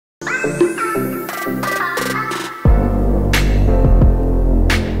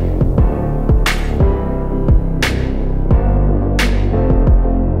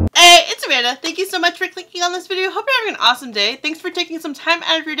Thank you so much for clicking on this video. Hope you're having an awesome day. Thanks for taking some time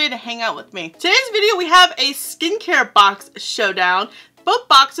out of your day to hang out with me. Today's video, we have a skincare box showdown. Both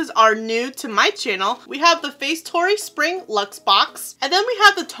boxes are new to my channel. We have the FACETORY Spring Luxe box, and then we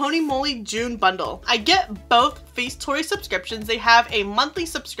have the TONYMOLY June bundle. I get both FACETORY subscriptions. They have a monthly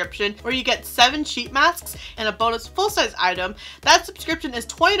subscription where you get 7 sheet masks and a bonus full-size item. That subscription is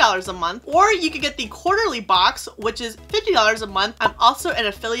 $20 a month, or you could get the quarterly box, which is $50 a month. I'm also an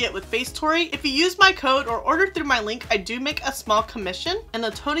affiliate with FACETORY. If you use my code or order through my link, I do make a small commission, and the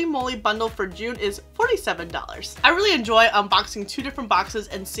TONYMOLY bundle for June is $47. I really enjoy unboxing 2 different boxes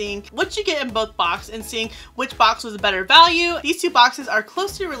and seeing what you get in both boxes and seeing which box was a better value. These 2 boxes are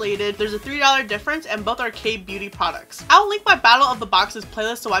closely related. There's a $3 difference and both are kbeauty products. I'll link my Battle of the Boxes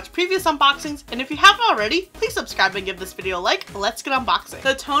playlist to watch previous unboxings, and if you haven't already, please subscribe and give this video a like. Let's get unboxing.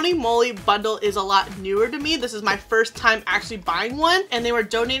 The TONYMOLY bundle is a lot newer to me. This is my first time actually buying one, and they were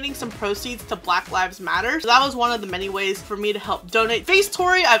donating some proceeds to Black Lives Matter. So that was one of the many ways for me to help donate.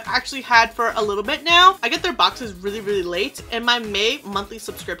 FACETORY I've actually had for a little bit now. I get their boxes really late, and my May monthly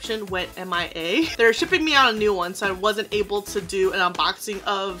subscription went MIA. They're shipping me out a new one, so I wasn't able to do an unboxing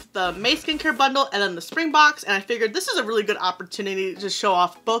of the May skincare bundle and then the spring box, and I figured this is a really good opportunity to show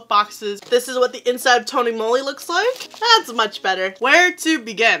off both boxes. This is what the inside of TONYMOLY looks like. That's much better. Where to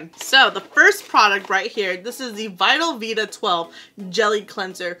begin? So the first product right here, this is the Vital Vita 12 Jelly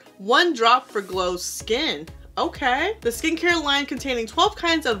Cleanser. 1 drop for glow skin. Okay. The skincare line containing 12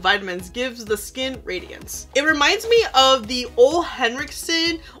 kinds of vitamins gives the skin radiance. It reminds me of the Ole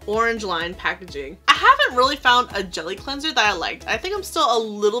Henriksen orange line packaging. I haven't really found a jelly cleanser that I liked. I think I'm still a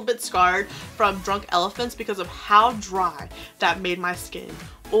little bit scarred from Drunk Elephants because of how dry that made my skin.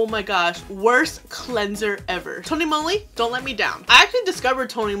 Oh my gosh, worst cleanser ever. TONYMOLY, don't let me down. I actually discovered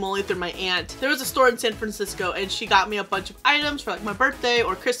TONYMOLY through my aunt. There was a store in San Francisco and she got me a bunch of items for like my birthday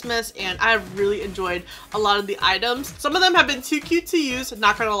or Christmas, and I really enjoyed a lot of the items. Some of them have been too cute to use,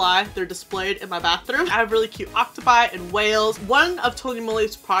 not gonna lie. They're displayed in my bathroom. I have really cute octopi and whales. One of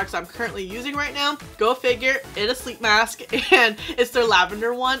TONYMOLY's products I'm currently using right now, go figure, it's a sleep mask, and it's their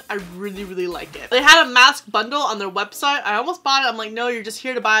lavender one. I really like it. They had a mask bundle on their website. I almost bought it. I'm like, no, you're just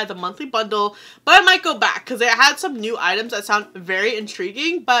here to buy the monthly bundle, but I might go back because they had some new items that sound very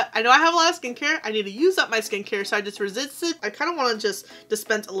intriguing, but I know I have a lot of skincare. I need to use up my skincare, so I just resisted. I kind of want to just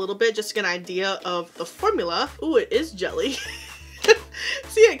dispense a little bit just to get an idea of the formula. Ooh, it is jelly.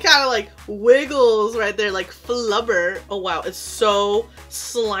 See, it kind of like wiggles right there like flubber. Oh wow, it's so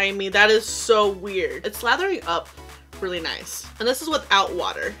slimy. That is so weird. It's lathering up really nice, and this is without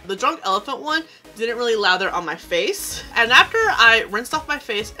water. The Drunk Elephant one didn't really lather on my face, and after I rinsed off my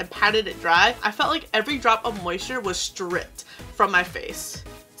face and patted it dry, I felt like every drop of moisture was stripped from my face.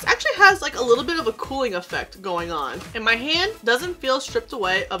 It actually has like a little bit of a cooling effect going on, and my hand doesn't feel stripped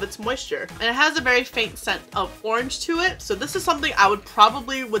away of its moisture, and it has a very faint scent of orange to it. So this is something I would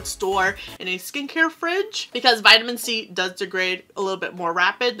store in a skincare fridge because vitamin C does degrade a little bit more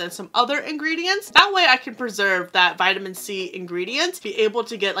rapid than some other ingredients. That way I can preserve that vitamin C ingredient, be able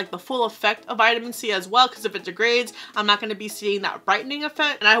to get like the full effect of vitamin C as well, because if it degrades, I'm not going to be seeing that brightening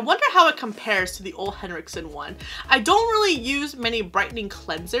effect. And I wonder how it compares to the Ole Henriksen one. I don't really use many brightening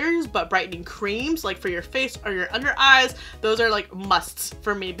cleansers, but brightening creams like for your face or your under eyes, those are like musts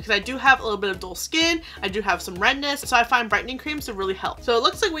for me because I do have a little bit of dull skin. I do have some redness, so I find brightening creams to really help. So it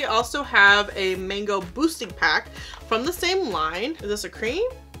looks like we also have a mango boosting pack from the same line. Is this a cream?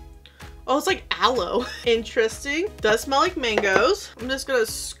 Oh, it's like aloe. Interesting. Does smell like mangoes. I'm just gonna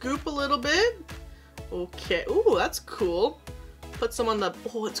scoop a little bit. Okay. Ooh, that's cool. Put some on the,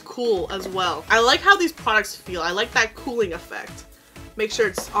 oh, it's cool as well. I like how these products feel. I like that cooling effect. Make sure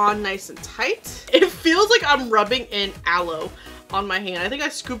it's on nice and tight. It feels like I'm rubbing in aloe on my hand. I think I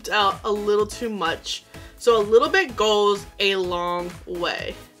scooped out a little too much. So a little bit goes a long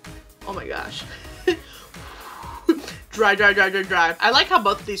way. Oh my gosh. Dry. I like how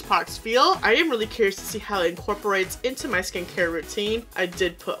both of these products feel. I am really curious to see how it incorporates into my skincare routine. I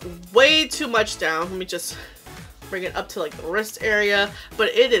did put way too much down. Let me just bring it up to like the wrist area, but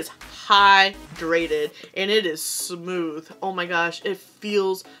it is hydrated and it is smooth. Oh my gosh, it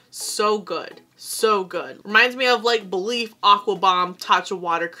feels so good. So good. Reminds me of like Belief Aqua Bomb Tatcha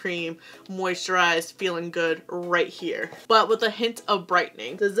Water Cream, moisturized, feeling good right here, but with a hint of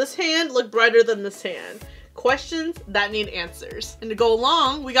brightening. Does this hand look brighter than this hand? Questions that need answers. And to go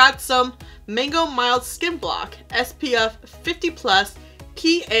along, we got some Mango Mild Skin Block, SPF 50+,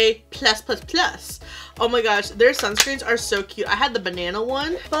 PA+++. Oh my gosh, their sunscreens are so cute. I had the banana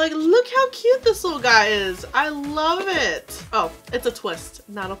one, but like, look how cute this little guy is. I love it. Oh, it's a twist,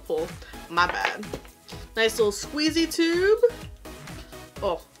 not a pull. My bad. Nice little squeezy tube.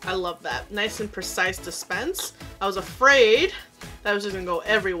 Oh, I love that. Nice and precise dispense. I was afraid that was just gonna go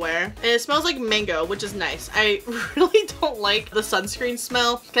everywhere. And it smells like mango, which is nice. I really don't like the sunscreen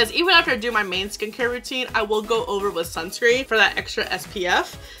smell because even after I do my main skincare routine, I will go over with sunscreen for that extra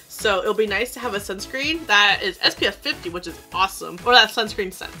SPF. So it'll be nice to have a sunscreen that is SPF 50, which is awesome. Or that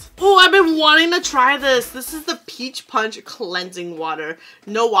sunscreen scent. Oh, I've been wanting to try this. This is the Peach Punch Cleansing Water.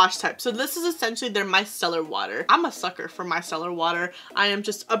 No wash type. So this is essentially their micellar water. I'm a sucker for micellar water. I am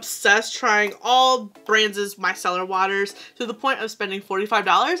just obsessed trying all brands' micellar waters to the point of spending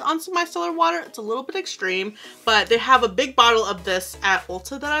 $45 on some micellar water. It's a little bit extreme, but they have a big bottle of this at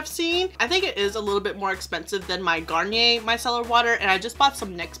Ulta that I've seen. I think it is a little bit more expensive than my Garnier micellar water, and I just bought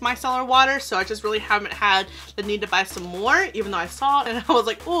some NYX micellar water, so I just really haven't had the need to buy some more, even though I saw it and I was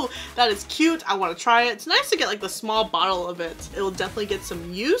like, oh, that is cute. I want to try it. It's nice to get like the small bottle of it. It will definitely get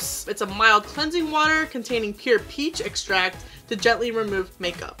some use. It's a mild cleansing water containing pure peach extract to gently remove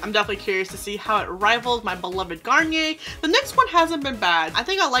makeup. I'm definitely curious to see how it rivals my beloved Garnier. The next one hasn't been bad. I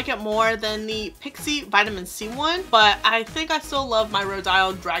think I like it more than the Pixie Vitamin C one, but I think I still love my Rhode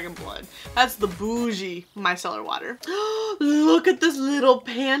Island Dragon Blood. That's the bougie micellar water. Look at this little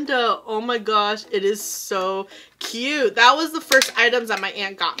panda. Oh my gosh, it is so cute. That was the first items that my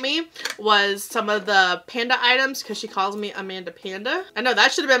aunt got me, was some of the panda items, because she calls me Amanda Panda. I know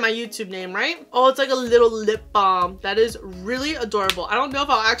that should have been my YouTube name, right? Oh, it's like a little lip balm. That is really adorable. I don't know if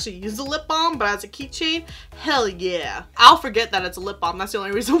I'll actually use the lip balm, but as a keychain, hell yeah. I'll forget that it's a lip balm. That's the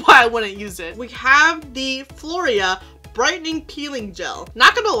only reason why I wouldn't use it. We have the Floria Brightening Peeling Gel.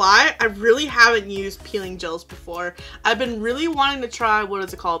 Not gonna lie, I really haven't used peeling gels before. I've been really wanting to try, what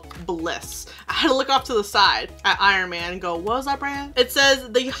is it called? Bliss. I had to look off to the side at Iron Man and go, what was that brand? It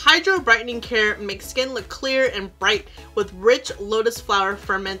says the Hydro Brightening Care makes skin look clear and bright with rich lotus flower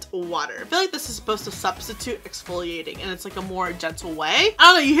ferment water. I feel like this is supposed to substitute exfoliating and it's like a more gentle way. I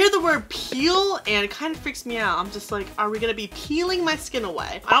don't know, you hear the word peel and it kind of freaks me out. I'm just like, are we gonna be peeling my skin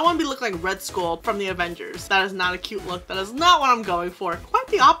away? I don't want to be looking like Red Skull from the Avengers. That is not a cute look. That is not what I'm going for. Quite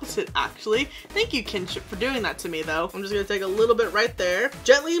the opposite, actually. Thank you, Kinship, for doing that to me, though. I'm just gonna take a little bit right there.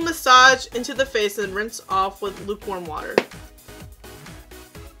 Gently massage into the face and rinse off with lukewarm water.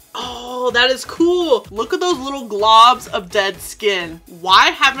 Oh, that is cool. Look at those little globs of dead skin.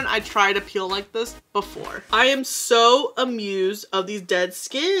 Why haven't I tried a peel like this before? I am so amused of these dead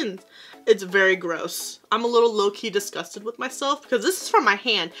skins. It's very gross. I'm a little low-key disgusted with myself because this is from my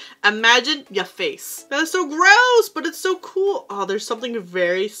hand. Imagine your face. That is so gross, but it's so cool. Oh, there's something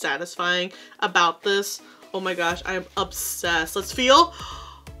very satisfying about this. Oh my gosh, I am obsessed. Let's feel.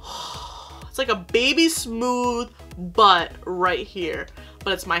 It's like a baby smooth butt right here,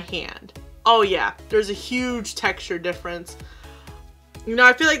 but it's my hand. Oh yeah, there's a huge texture difference. You know,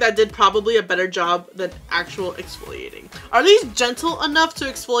 I feel like that did probably a better job than actual exfoliating. Are these gentle enough to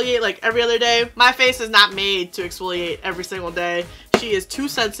exfoliate like every other day? My face is not made to exfoliate every single day. She is too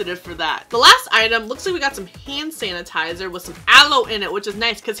sensitive for that. The last item, looks like we got some hand sanitizer with some aloe in it, which is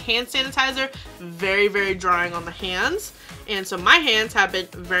nice because hand sanitizer, very, very drying on the hands. And so my hands have been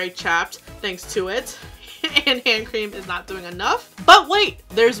very chapped thanks to it. And hand cream is not doing enough. But wait,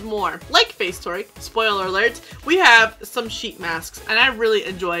 there's more. Like FACETORY, spoiler alert, we have some sheet masks, and I really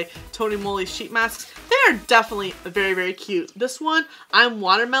enjoy TONYMOLY sheet masks. They are definitely very, very cute. This one, I'm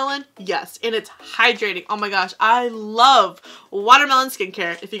watermelon, yes, and it's hydrating. Oh my gosh, I love watermelon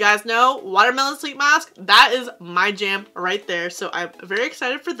skincare. If you guys know, watermelon sleep mask, that is my jam right there. So I'm very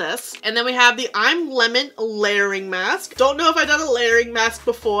excited for this. And then we have the I'm Lemon layering mask. Don't know if I've done a layering mask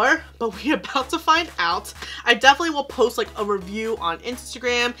before, but we're about to find out. I definitely will post like a review on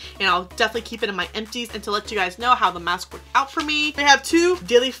Instagram, and I'll definitely keep it in my empties and to let you guys know how the mask worked out for me. We have two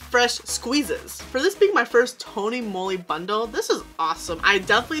Daily Fresh squeezes. For this being my first TONYMOLY bundle, this is awesome. I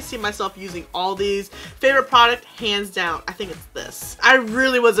definitely see myself using all these. Favorite product, hands down, I think it's this. I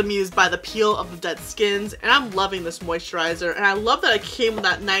really was amused by the peel of the dead skins, and I'm loving this moisturizer, and I love that it came with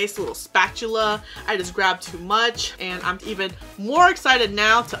that nice little spatula. I just grabbed too much, and I'm even more excited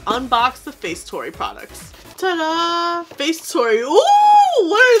now to unbox the FACETORY products. Ta-da! FACETORY. Ooh,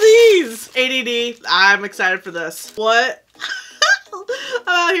 what are these? ADD. I'm excited for this. What?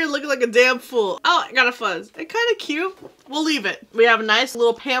 I'm out here looking like a damn fool. Oh, I got a fuzz. It's kind of cute. We'll leave it. We have a nice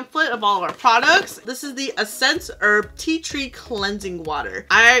little pamphlet of all of our products. This is the Essence Herb Tea Tree Cleansing Water.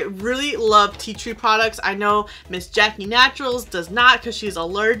 I really love tea tree products. I know Miss Jackie Naturals does not because she's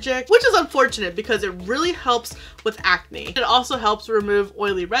allergic, which is unfortunate because it really helps with acne. It also helps remove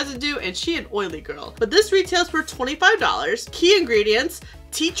oily residue, and she an oily girl. But this retails for $25. Key ingredients: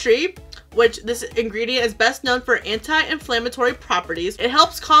 tea tree, which this ingredient is best known for anti-inflammatory properties. It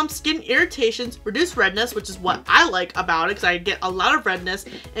helps calm skin irritations, reduce redness, which is what I like about it because I get a lot of redness,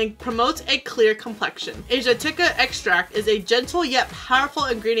 and promotes a clear complexion. Ayyyeeeitsamanda extract is a gentle yet powerful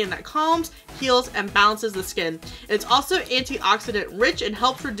ingredient that calms, heals, and balances the skin. It's also antioxidant rich and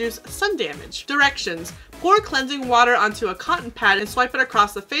helps reduce sun damage. Directions: pour cleansing water onto a cotton pad and swipe it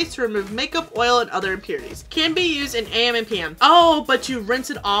across the face to remove makeup, oil, and other impurities. Can be used in AM and PM. Oh, but you rinse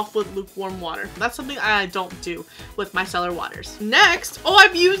it off with lukewarm water. That's something I don't do with micellar waters. Next, oh,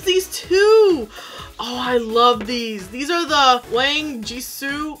 I've used these too. Oh, I love these. These are the Wang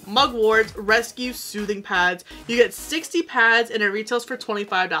Jisoo Mugwort Rescue Soothing Pads. You get 60 pads and it retails for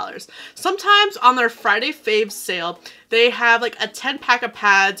 $25. Sometimes on their Friday Faves sale, they have like a 10-pack of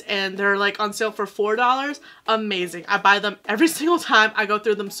pads and they're like on sale for $4. Amazing. I buy them every single time. I go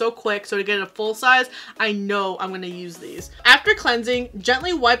through them so quick, so to get a full size, I know I'm going to use these. After cleansing,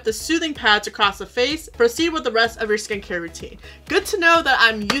 gently wipe the soothing pads across the face. Proceed with the rest of your skincare routine. Good to know that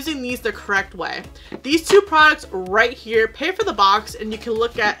I'm using these the correct way. These two products right here, pay for the box and you can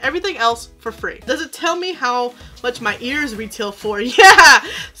look at everything else for free. Does it tell me how much my ears retail for? Yeah,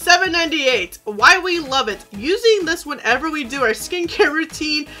 $7.98. Why we love it. Using this whenever we do our skincare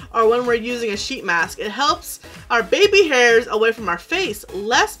routine or when we're using a sheet mask. It helps our baby hairs away from our face.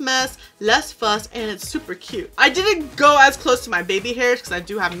 Less mess, less fuss, and it's super cute. I didn't go as close to my baby hairs because I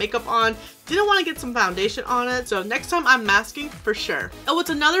do have makeup on. Didn't want to get some foundation on it, so next time I'm masking for sure. Oh,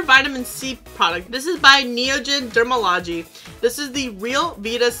 it's another vitamin C product. This is by Neogen Dermalogy. This is the Real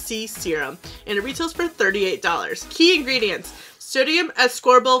Vita C Serum, and it retails for $38. Key ingredients: sodium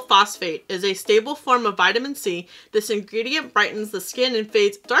ascorbyl phosphate is a stable form of vitamin C. This ingredient brightens the skin and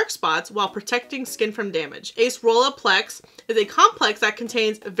fades dark spots while protecting skin from damage. Acerola-plex is a complex that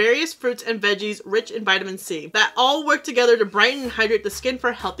contains various fruits and veggies rich in vitamin C that all work together to brighten and hydrate the skin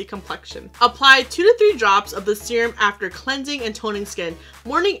for a healthy complexion. Apply 2 to 3 drops of the serum after cleansing and toning skin,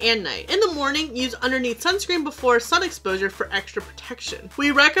 morning and night. In the morning, use underneath sunscreen before sun exposure for extra protection.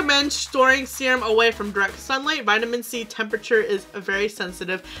 We recommend storing serum away from direct sunlight. Vitamin C temperature is very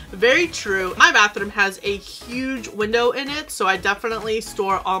sensitive. Very true. My bathroom has a huge window in it, so I definitely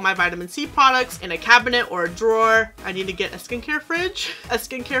store all my vitamin C products in a cabinet or a drawer. I need to get a skincare fridge. A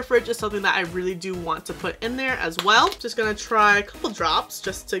skincare fridge is something that I really do want to put in there as well. Just gonna try a couple drops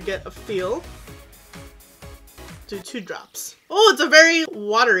just to get a feel. Do 2 drops. Oh, it's a very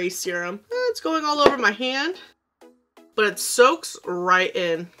watery serum. It's going all over my hand, but it soaks right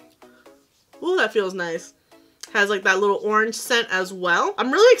in. Oh, that feels nice. Has like that little orange scent as well.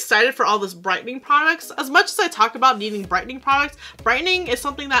 I'm really excited for all this brightening products. As much as I talk about needing brightening products, brightening is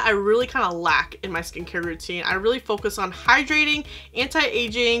something that I really kind of lack in my skincare routine. I really focus on hydrating,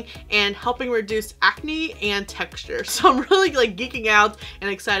 anti-aging, and helping reduce acne and texture. So I'm really like geeking out and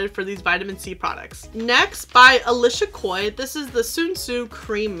excited for these vitamin C products. Next, by Alicia Coy, this is the Soon Soon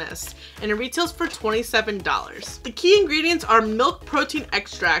Cream Mist, and it retails for $27. The key ingredients are milk protein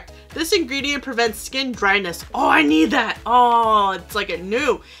extract. This ingredient prevents skin dryness. Oh, I need that. Oh, it's like a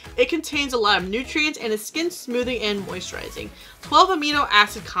new. It contains a lot of nutrients and is skin smoothing and moisturizing. 12 amino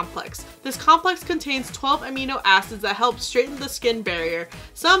acid complex. This complex contains 12 amino acids that help straighten the skin barrier,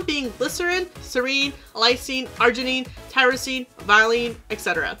 some being glycerin, serine, lysine, arginine, tyrosine, valine,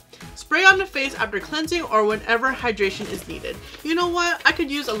 etc. Spray on the face after cleansing or whenever hydration is needed. You know what? I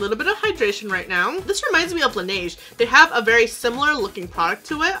could use a little bit of hydration right now. This reminds me of Laneige. They have a very similar looking product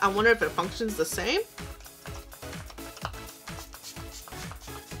to it. I wonder if it functions the same.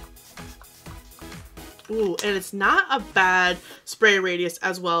 Ooh, and it's not a bad spray radius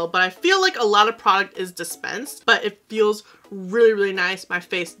as well, but I feel like a lot of product is dispensed, but it feels really, really nice. My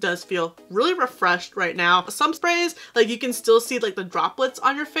face does feel really refreshed right now. Some sprays, like you can still see like the droplets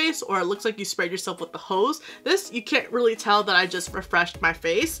on your face, or it looks like you sprayed yourself with the hose. This, you can't really tell that I just refreshed my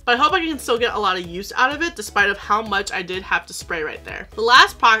face, but I hope I can still get a lot of use out of it despite of how much I did have to spray right there. The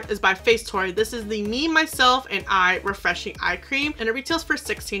last product is by FACETORY. This is the Me, Myself, and I Refreshing Eye Cream, and it retails for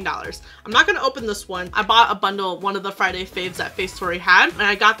 $16. I'm not gonna open this one. I bought a bundle, one of the Friday faves that FACETORY had, and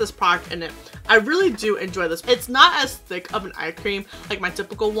I got this product in it. I really do enjoy this. It's not as thick of an eye cream like my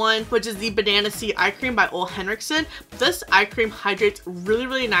typical one, which is the Banana Sea Eye Cream by Ole Henriksen. This eye cream hydrates really,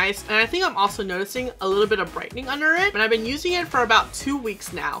 really nice, and I think I'm also noticing a little bit of brightening under it. And I've been using it for about 2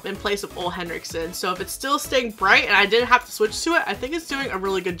 weeks now in place of Ole Henriksen. So if it's still staying bright and I didn't have to switch to it, I think it's doing a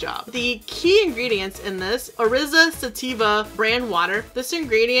really good job. The key ingredients in this, Oriza Sativa brand water. This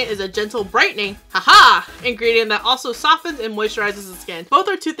ingredient is a gentle brightening, haha, ingredient that also softens and moisturizes the skin. Both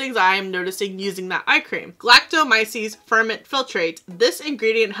are 2 things I am noticing using that eye cream. Galactomyces ferment filtrate. This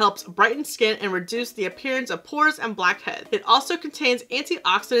ingredient helps brighten skin and reduce the appearance of pores and blackheads. It also contains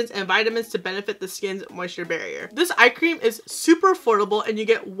antioxidants and vitamins to benefit the skin's moisture barrier. This eye cream is super affordable and you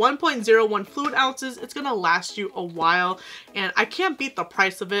get 1.01 fluid ounces. It's gonna last you a while and I can't beat the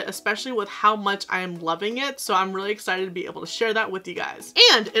price of it, especially with how much I am loving it. So I'm really excited to be able to share that with you guys.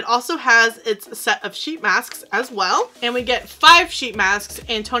 And it also has its set of sheet masks as well. And we get 5 sheet masks,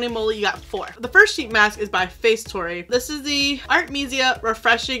 and TONYMOLY you got 4. The first sheet mask is by FACETORY. This is the Artemisia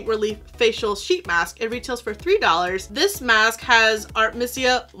Refreshing Relief Facial Sheet Mask. It retails for $3. This mask has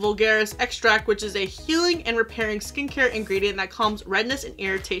Artemisia vulgaris extract, which is a healing and repairing skincare ingredient that calms redness and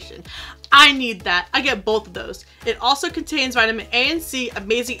irritation. I need that. I get both of those. It also contains vitamin A and C,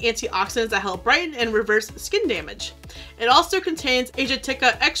 amazing antioxidants that help brighten and reverse skin damage. It also contains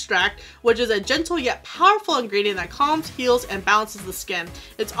ayyyeeeitsamanda extract, which is a gentle yet powerful ingredient that calms, heals, and balances the skin.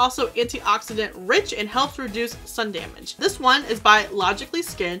 It's also antioxidant rich and helps reduce sun damage. This one is by Logically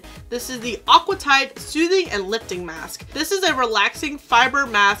Skin. This is the Aquatide Soothing and Lifting Mask. This is a relaxing fiber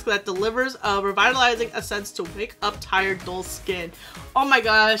mask that delivers a revitalizing essence to wake up tired, dull skin. Oh my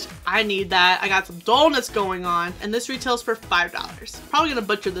gosh, I need that. I got some dullness going on, and this retails for $5. Probably gonna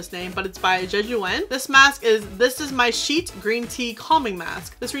butcher this name, but it's by Jejuan. This mask is This Is My Sheet Green Tea Calming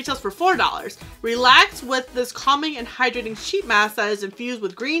Mask. This retails for $4. Relax with this calming and hydrating sheet mask that is infused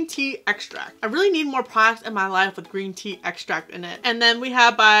with green tea extract. I really need more products in my life with green tea extract in it. And then we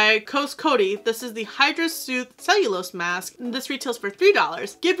have by kbeauty. This is the Hydra Soothe Cellulose Mask. And this retails for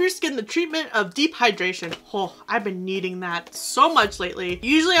 $3. Give your skin the treatment of deep hydration. Oh, I've been needing that so much lately.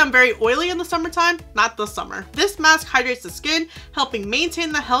 Usually I'm very oily in the summertime, not this summer. This mask hydrates the skin, helping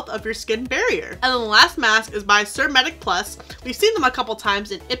maintain the health of your skin barrier. And then the last mask is by Medic Plus. We've seen them a couple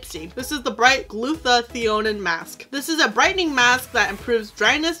times in IPSY. This is the Bright Glutathione Mask. This is a brightening mask that improves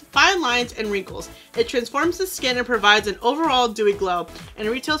dryness, fine lines, and wrinkles. It transforms the skin and provides an overall dewy glow, and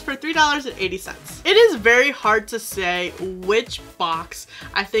it retails for $3.80. It is very hard to say which box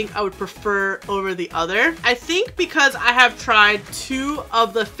I think I would prefer over the other. I think because I have tried 2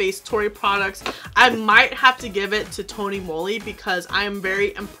 of the FACETORY products, I might have to give it to TONYMOLY because I am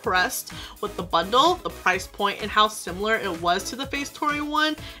very impressed with the bundle, the price point, and how similar it was to the FACETORY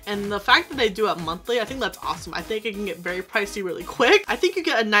one. And the fact that they do it monthly, I think that's awesome. I think it can get very pricey really quick. I think you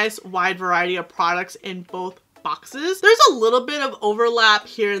get a nice wide variety of products in both boxes. There's a little bit of overlap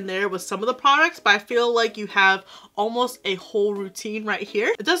here and there with some of the products, but I feel like you have almost a whole routine right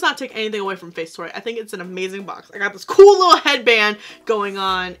here. It does not take anything away from FACETORY. I think it's an amazing box. I got this cool little headband going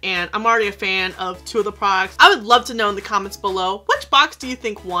on, and I'm already a fan of 2 of the products. I would love to know in the comments below, which box do you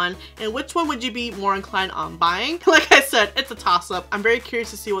think won, and which one would you be more inclined on buying? Like I said, it's a toss-up. I'm very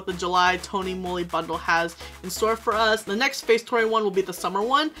curious to see what the July TONYMOLY bundle has in store for us. The next FACETORY one will be the summer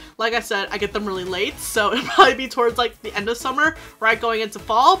one. Like I said, I get them really late, so it'll probably be towards like the end of summer, right going into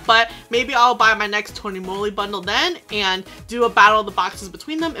fall, but maybe I'll buy my next TONYMOLY bundle then and do a battle of the boxes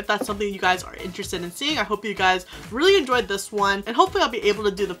between them if that's something you guys are interested in seeing. I hope you guys really enjoyed this one, and hopefully I'll be able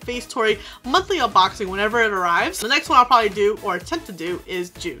to do the FACETORY monthly unboxing whenever it arrives. The next one I'll probably do, or attempt to do, is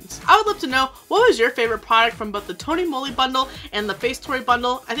June's. I would love to know, what was your favorite product from both the TONYMOLY bundle and the FACETORY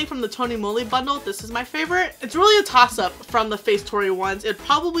bundle? I think from the TONYMOLY bundle, this is my favorite. It's really a toss-up from the FACETORY ones. It'd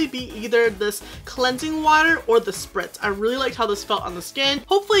probably be either this cleansing water or the spritz. I really liked how this felt on the skin.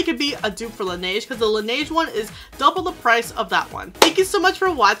 Hopefully it could be a dupe for Laneige, because the Laneige one is double the price of that one. Thank you so much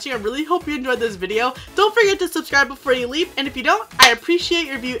for watching. I really hope you enjoyed this video. Don't forget to subscribe before you leave, and if you don't, I appreciate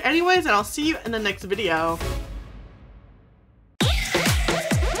your view anyways, and I'll see you in the next video.